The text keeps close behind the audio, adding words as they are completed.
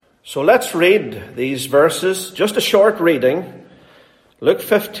So let's read these verses, just a short reading. Luke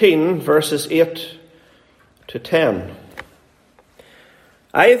 15, verses 8 to 10.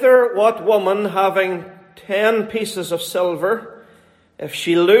 Either what woman having 10 pieces of silver, if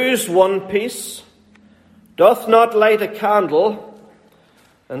she lose one piece, doth not light a candle,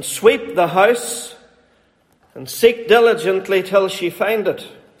 and sweep the house, and seek diligently till she find it?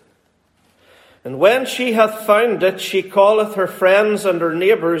 And when she hath found it, she calleth her friends and her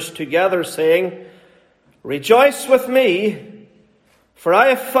neighbours together, saying, Rejoice with me, for I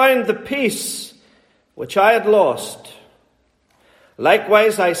have found the piece which I had lost.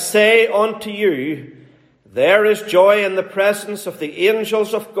 Likewise I say unto you, there is joy in the presence of the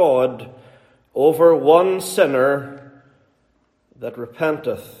angels of God over one sinner that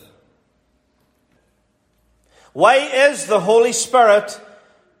repenteth. Why is the Holy Spirit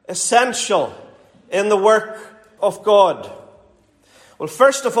essential in the work of God? Well,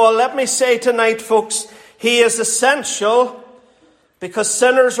 first of all, let me say tonight, folks, he is essential because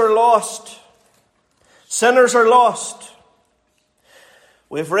sinners are lost. Sinners are lost.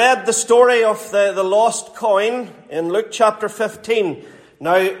 We've read the story of the lost coin in Luke chapter 15.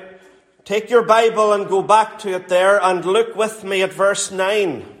 Now, take your Bible and go back to it there and look with me at verse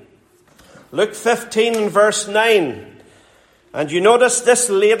 9. Luke 15, verse 9. And you notice this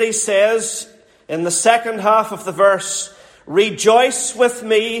lady says in the second half of the verse, Rejoice with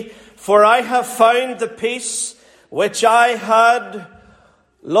me, for I have found the piece which I had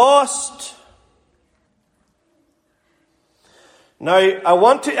lost. Now, I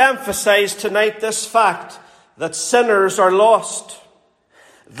want to emphasize tonight this fact that sinners are lost.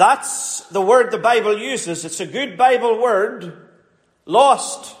 That's the word the Bible uses. It's a good Bible word.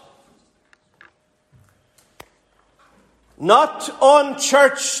 Lost. Not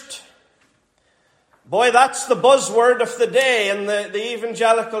unchurched. Boy, that's the buzzword of the day in the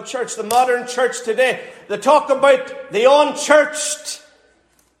evangelical church, the modern church today. They talk about the unchurched.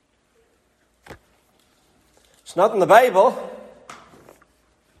 It's not in the Bible.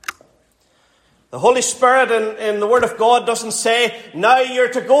 The Holy Spirit in the Word of God doesn't say, now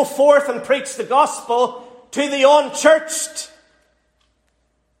you're to go forth and preach the gospel to the unchurched.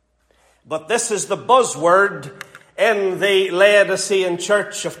 But this is the buzzword in the Laodicean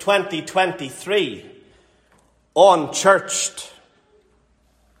church of 2023. Unchurched.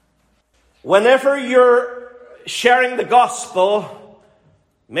 Whenever you're sharing the gospel,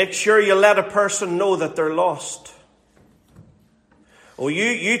 make sure you let a person know that they're lost. Oh,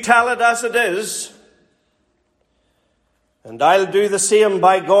 you tell it as it is. And I'll do the same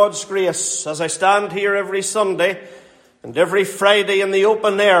by God's grace as I stand here every Sunday and every Friday in the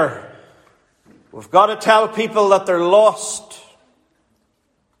open air. We've got to tell people that they're lost.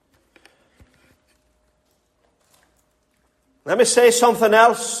 Let me say something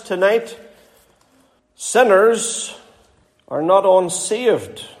else tonight. Sinners are not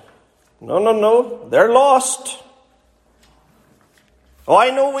unsaved. No. They're lost. Oh,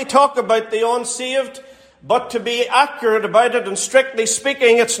 I know we talk about the unsaved, but to be accurate about it and strictly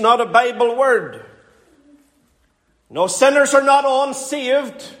speaking, it's not a Bible word. No, sinners are not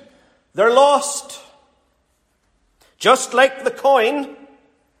unsaved. They're lost. Just like the coin.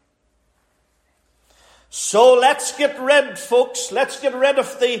 So let's get rid, folks, let's get rid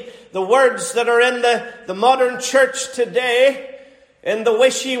of the words that are in the modern church today, in the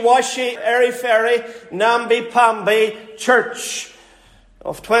wishy-washy, airy-fairy, namby-pamby church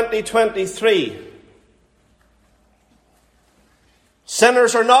of 2023.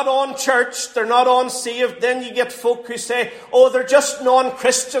 Sinners are not unchurched, they're not unsaved. Then you get folk who say, oh, they're just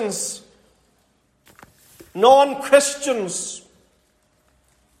non-Christians. Non-Christians.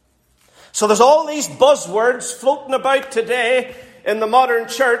 So there's all these buzzwords floating about today in the modern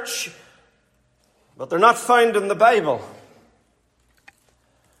church, but they're not found in the Bible.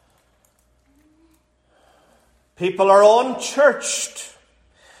 People are unchurched.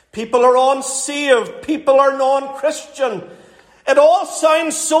 People are unsaved. People are non-Christian. It all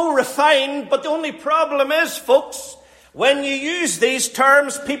sounds so refined, but the only problem is, folks, when you use these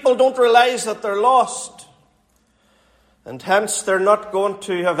terms, people don't realize that they're lost. And hence they're not going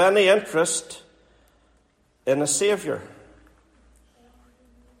to have any interest in a Saviour.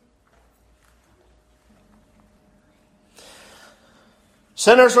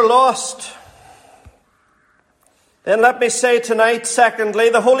 Sinners are lost. Then let me say tonight, secondly,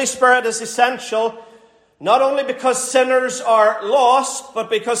 the Holy Spirit is essential, not only because sinners are lost, but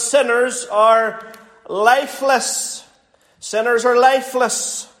because sinners are lifeless. Sinners are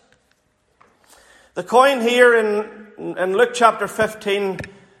lifeless. The coin here in Luke chapter 15,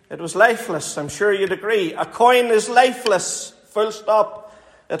 it was lifeless. I'm sure you'd agree. A coin is lifeless. Full stop.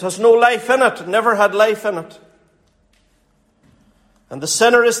 It has no life in it. It never had life in it. And the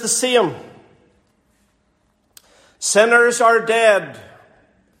sinner is the same. Sinners are dead.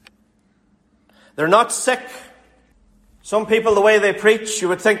 They're not sick. Some people, the way they preach, you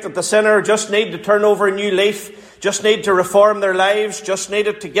would think that the sinner just need to turn over a new leaf, just need to reform their lives, just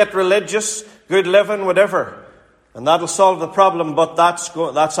needed to get religious, good living, whatever. And that'll solve the problem, but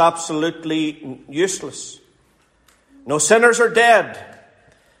that's absolutely useless. No, sinners are dead.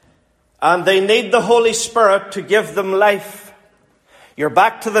 And they need the Holy Spirit to give them life. You're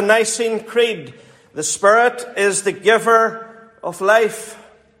back to the Nicene Creed. The Spirit is the giver of life.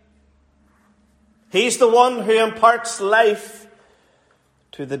 He's the one who imparts life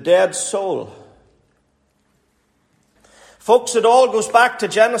to the dead soul. Folks, it all goes back to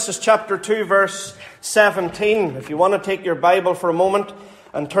Genesis chapter 2, verse 17. If you want to take your Bible for a moment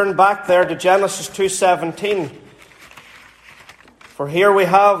and turn back there to Genesis 2:17. For here we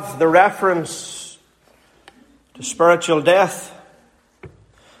have the reference to spiritual death.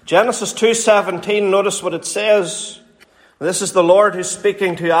 Genesis 2:17, notice what it says. This is the Lord who's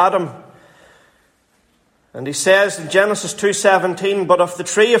speaking to Adam. And he says in Genesis 2:17, but of the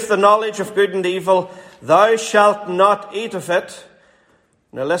tree of the knowledge of good and evil, thou shalt not eat of it.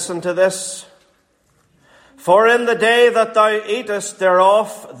 Now listen to this. For in the day that thou eatest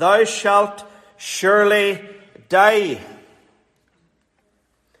thereof, thou shalt surely die.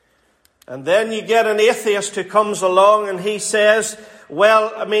 And then you get an atheist who comes along and he says,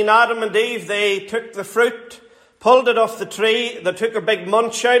 well, Adam and Eve, they took the fruit, pulled it off the tree, they took a big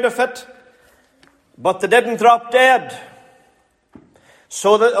munch out of it, but they didn't drop dead.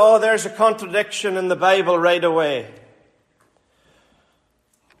 So that, there's a contradiction in the Bible right away.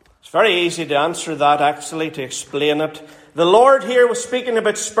 It's very easy to answer that, actually, to explain it. The Lord here was speaking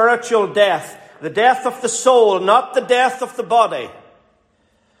about spiritual death, the death of the soul, not the death of the body.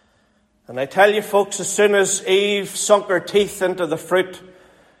 And I tell you, folks, as soon as Eve sunk her teeth into the fruit,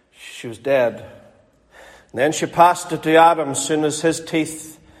 she was dead. And then she passed it to Adam as soon as his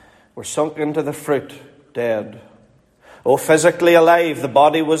teeth were sunk into the fruit, dead. Oh, physically alive, the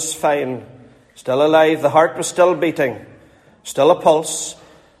body was fine, still alive, the heart was still beating, still a pulse,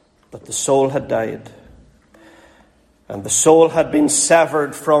 but the soul had died. And the soul had been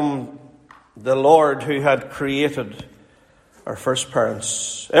severed from the Lord who had created our first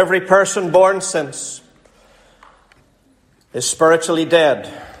parents. Every person born since is spiritually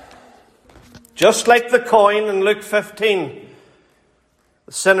dead. Just like the coin in Luke 15,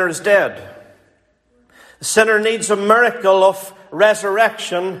 the sinner is dead. The sinner needs a miracle of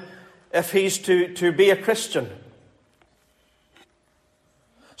resurrection if he's to be a Christian.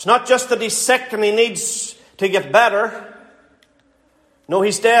 It's not just that he's sick and he needs to get better. No,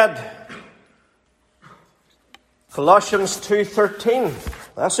 he's dead. Colossians 2:13.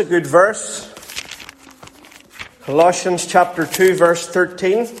 That's a good verse. Colossians chapter 2, verse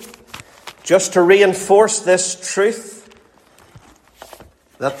 13. Just to reinforce this truth,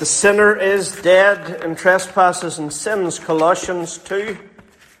 that the sinner is dead in trespasses and sins. Colossians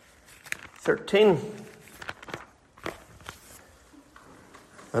 2:13.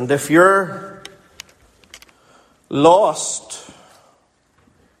 And if you're lost,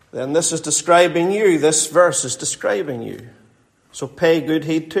 then this is describing you. This verse is describing you. So pay good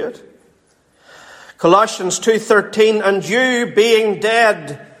heed to it. Colossians 2:13, and you being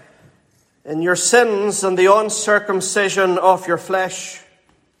dead in your sins and the uncircumcision of your flesh.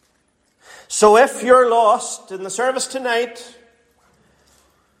 So if you're lost in the service tonight,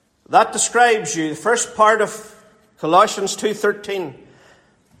 that describes you. The first part of Colossians 2:13.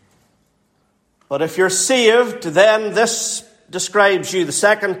 But if you're saved, then this describes you. The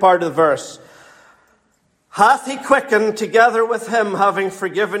second part of the verse. Hath he quickened together with him, having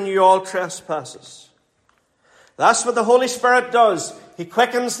forgiven you all trespasses. That's what the Holy Spirit does. He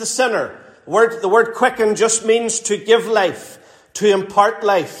quickens the sinner. The word quicken just means to give life, to impart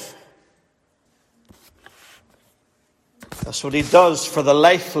life. That's what he does for the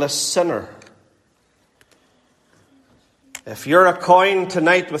lifeless sinner. If you're a coin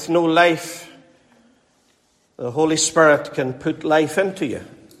tonight with no life, the Holy Spirit can put life into you.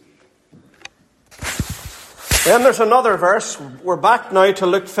 Then there's another verse. We're back now to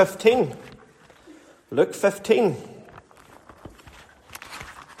Luke 15. Luke 15.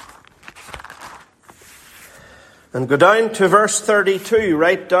 And go down to verse 32,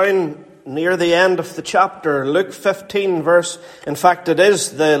 right down near the end of the chapter. Luke 15 verse, in fact it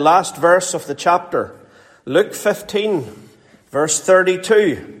is the last verse of the chapter. Luke 15 verse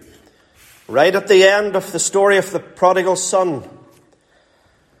 32. Right at the end of the story of the prodigal son.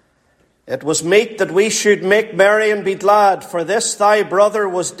 It was meet that we should make merry and be glad, for this thy brother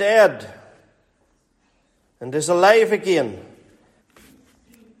was dead and is alive again.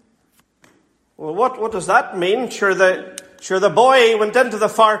 Well, what does that mean? Sure, the boy went into the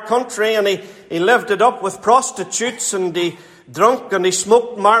far country and he lived it up with prostitutes, and he drunk and he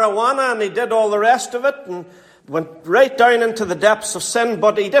smoked marijuana and he did all the rest of it and went right down into the depths of sin,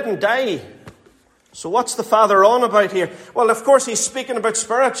 but he didn't die. So what's the father on about here? Well, of course, he's speaking about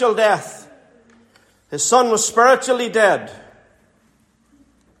spiritual death. His son was spiritually dead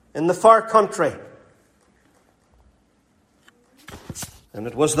in the far country. And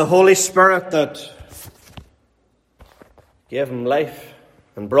it was the Holy Spirit that gave him life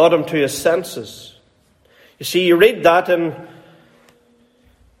and brought him to his senses. You see, you read that in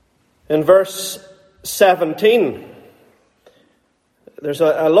verse 17. There's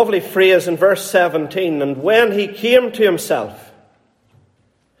a lovely phrase in verse 17, and when he came to himself.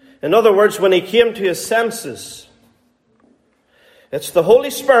 In other words, when he came to his senses. It's the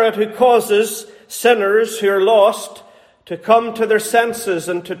Holy Spirit who causes sinners who are lost to come to their senses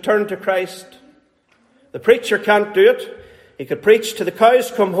and to turn to Christ. The preacher can't do it. He could preach till the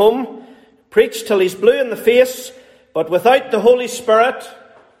cows come home, preach till he's blue in the face, but without the Holy Spirit,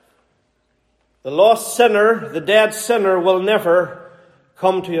 the lost sinner, the dead sinner, will never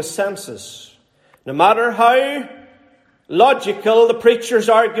come to his senses. No matter how logical the preacher's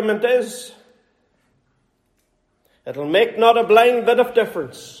argument is, it'll make not a blind bit of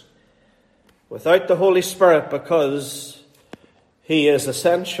difference without the Holy Spirit, because he is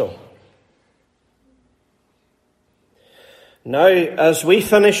essential. Now, as we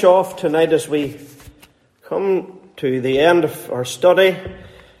finish off tonight, as we come to the end of our study,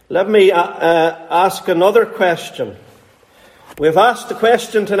 let me ask another question. We've asked the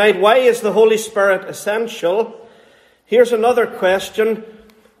question tonight, why is the Holy Spirit essential? Here's another question.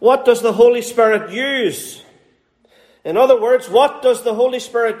 What does the Holy Spirit use? In other words, what does the Holy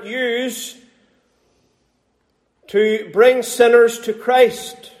Spirit use to bring sinners to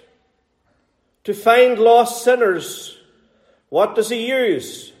Christ? To find lost sinners? What does he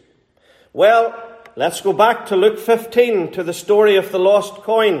use? Well, let's go back to Luke 15, to the story of the lost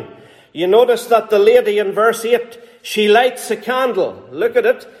coin. You notice that the lady in verse 8, she lights a candle. Look at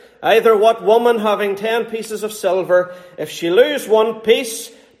it. Either what woman having 10 pieces of silver, if she lose one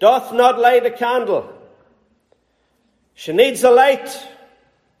piece, doth not light a candle? She needs a light.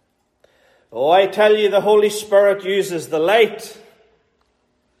 Oh, I tell you, the Holy Spirit uses the light.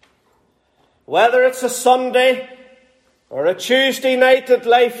 Whether it's a Sunday or a Tuesday night at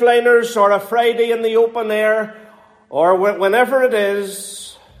Lifeliners or a Friday in the open air, or whenever it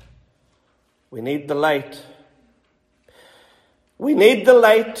is, we need the light. We need the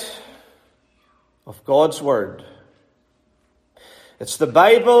light of God's Word. It's the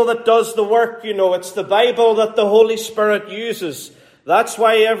Bible that does the work, you know. It's the Bible that the Holy Spirit uses. That's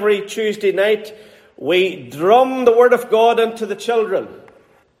why every Tuesday night we drum the Word of God into the children.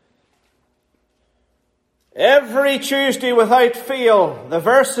 Every Tuesday without fail, the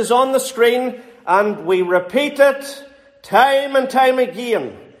verse is on the screen and we repeat it time and time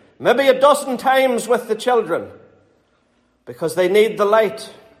again. Maybe a dozen times with the children, because they need the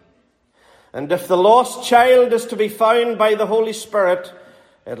light. And if the lost child is to be found by the Holy Spirit,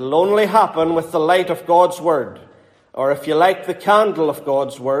 it'll only happen with the light of God's Word. Or if you like, the candle of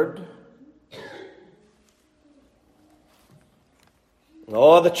God's Word.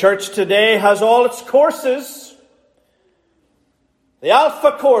 Oh, the church today has all its courses. The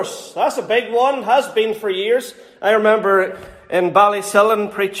Alpha course, that's a big one, has been for years. I remember in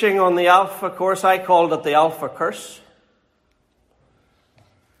Ballysillan preaching on the Alpha course, I called it the Alpha curse.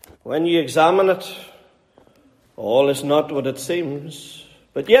 When you examine it, all is not what it seems.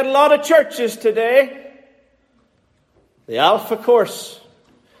 But yet a lot of churches today, the Alpha course.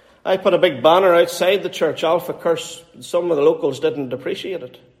 I put a big banner outside the church, Alpha curse. Some of the locals didn't appreciate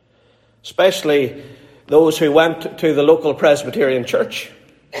it. Especially those who went to the local Presbyterian church.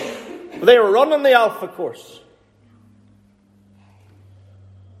 They were running the Alpha course.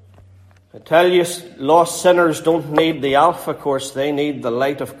 I tell you, lost sinners don't need the Alpha course. They need the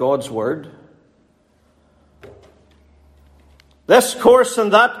light of God's Word. This course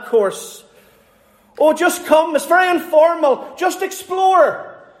and that course. Oh, just come. It's very informal. Just explore.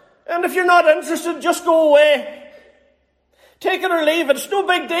 And if you're not interested, just go away. Take it or leave it. It's no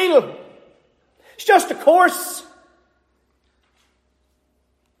big deal. It's just a course.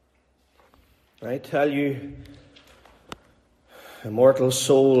 I tell you, immortal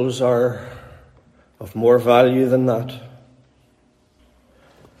souls are of more value than that.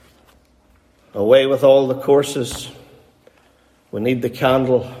 Away with all the courses. We need the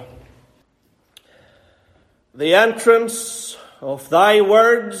candle The entrance of thy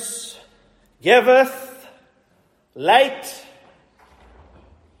words giveth light.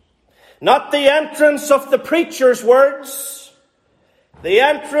 Not the entrance of the preacher's words, the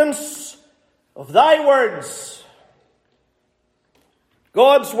entrance of thy words.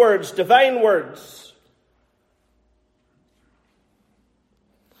 God's words, divine words.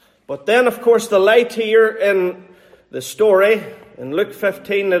 But then, of course, the light here in the story, in Luke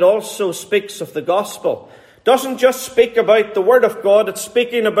 15, it also speaks of the gospel. It doesn't just speak about the Word of God, it's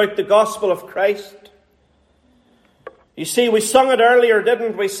speaking about the gospel of Christ. You see, we sung it earlier,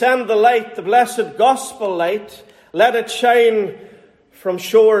 didn't we? Send the light, the blessed gospel light. Let it shine from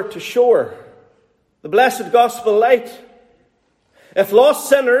shore to shore. The blessed gospel light. If lost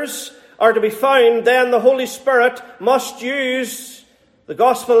sinners are to be found, then the Holy Spirit must use the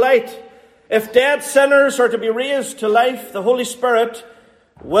gospel light. If dead sinners are to be raised to life, the Holy Spirit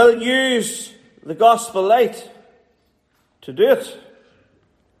will use the gospel light to do it.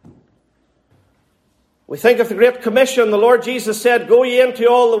 We think of the Great Commission. The Lord Jesus said, "Go ye into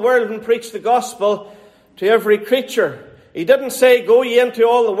all the world and preach the gospel to every creature." He didn't say, "Go ye into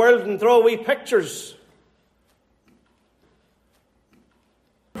all the world and draw wee pictures."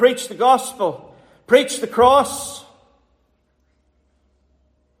 Preach the gospel. Preach the cross.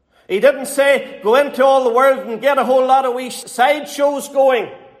 He didn't say, "Go into all the world and get a whole lot of wee sideshows going."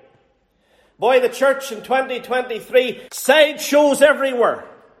 Boy, the church in 2023, sideshows everywhere.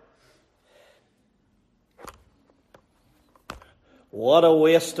 What a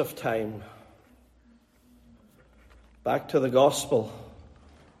waste of time. Back to the gospel.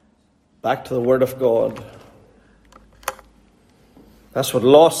 Back to the Word of God. That's what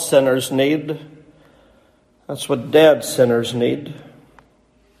lost sinners need. That's what dead sinners need.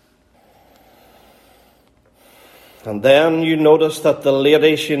 And then you notice that the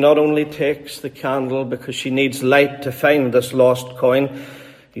lady, she not only takes the candle because she needs light to find this lost coin.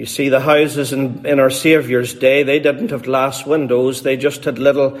 You see, the houses in our Saviour's day, they didn't have glass windows. They just had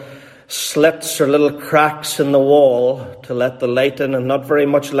little slits or little cracks in the wall to let the light in, and not very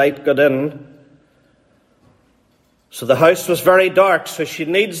much light got in. So the house was very dark, so she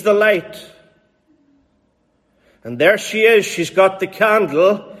needs the light. And there she is. She's got the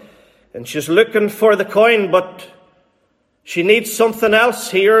candle, and she's looking for the coin, but she needs something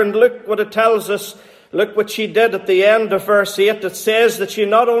else here. And look what it tells us. Look what she did at the end of verse 8. It says that she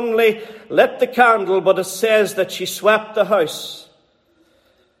not only lit the candle, but it says that she swept the house.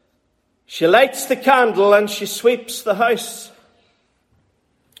 She lights the candle and she sweeps the house.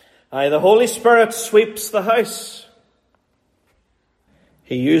 Aye, the Holy Spirit sweeps the house.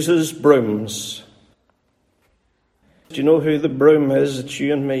 He uses brooms. Do you know who the broom is? It's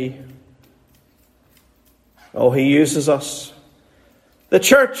you and me. Oh, he uses us. The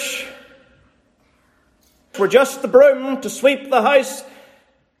church, we're just the broom to sweep the house,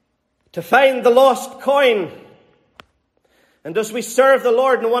 to find the lost coin. And as we serve the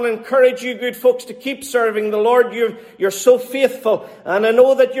Lord, and I want to encourage you, good folks, to keep serving the Lord. You're so faithful. And I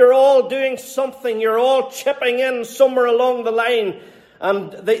know that you're all doing something. You're all chipping in somewhere along the line.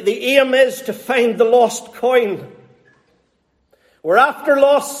 And the aim is to find the lost coin. We're after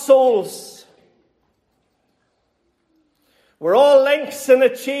lost souls. We're all links in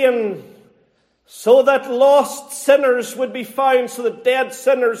a chain, so that lost sinners would be found, so that dead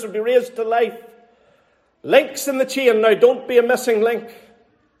sinners would be raised to life. Links in the chain. Now, don't be a missing link.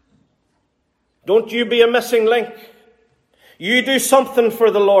 Don't you be a missing link. You do something for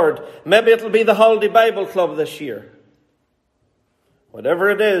the Lord. Maybe it'll be the Holiday Bible Club this year.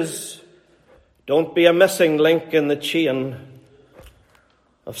 Whatever it is, don't be a missing link in the chain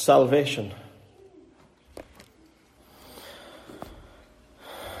of salvation.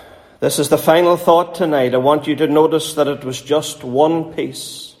 This is the final thought tonight. I want you to notice that it was just one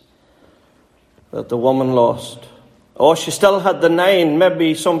piece that the woman lost. Oh, she still had the 9.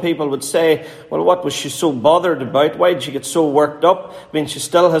 Maybe some people would say, well, what was she so bothered about? Why did she get so worked up? I mean, she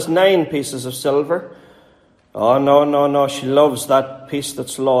still has 9 pieces of silver. Oh, no. She loves that piece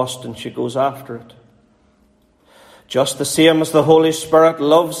that's lost, and she goes after it. Just the same as the Holy Spirit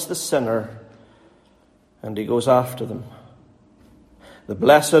loves the sinner, and he goes after them. The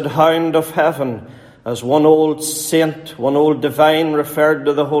blessed hound of heaven, as one old saint, one old divine referred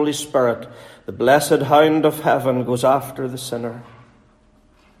to the Holy Spirit, the blessed hound of heaven goes after the sinner.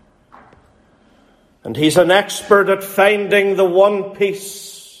 And he's an expert at finding the one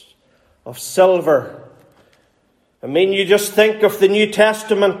piece of silver. I mean, you just think of the New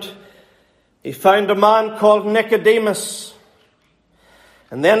Testament. He found a man called Nicodemus.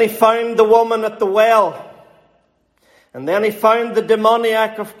 And then he found the woman at the well. And then he found the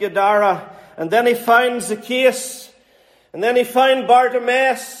demoniac of Gadara. and then he found Zacchaeus, and then he found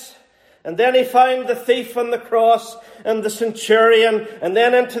Bartimaeus, and then he found the thief on the cross, and the centurion, and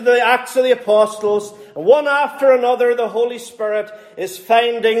then into the Acts of the Apostles. And one after another, the Holy Spirit is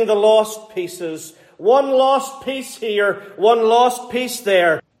finding the lost pieces. One lost piece here, one lost piece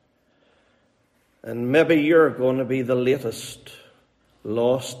there. And maybe you're going to be the latest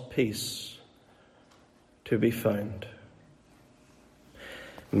lost piece to be found.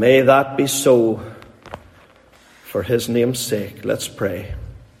 May that be so for his name's sake. Let's pray.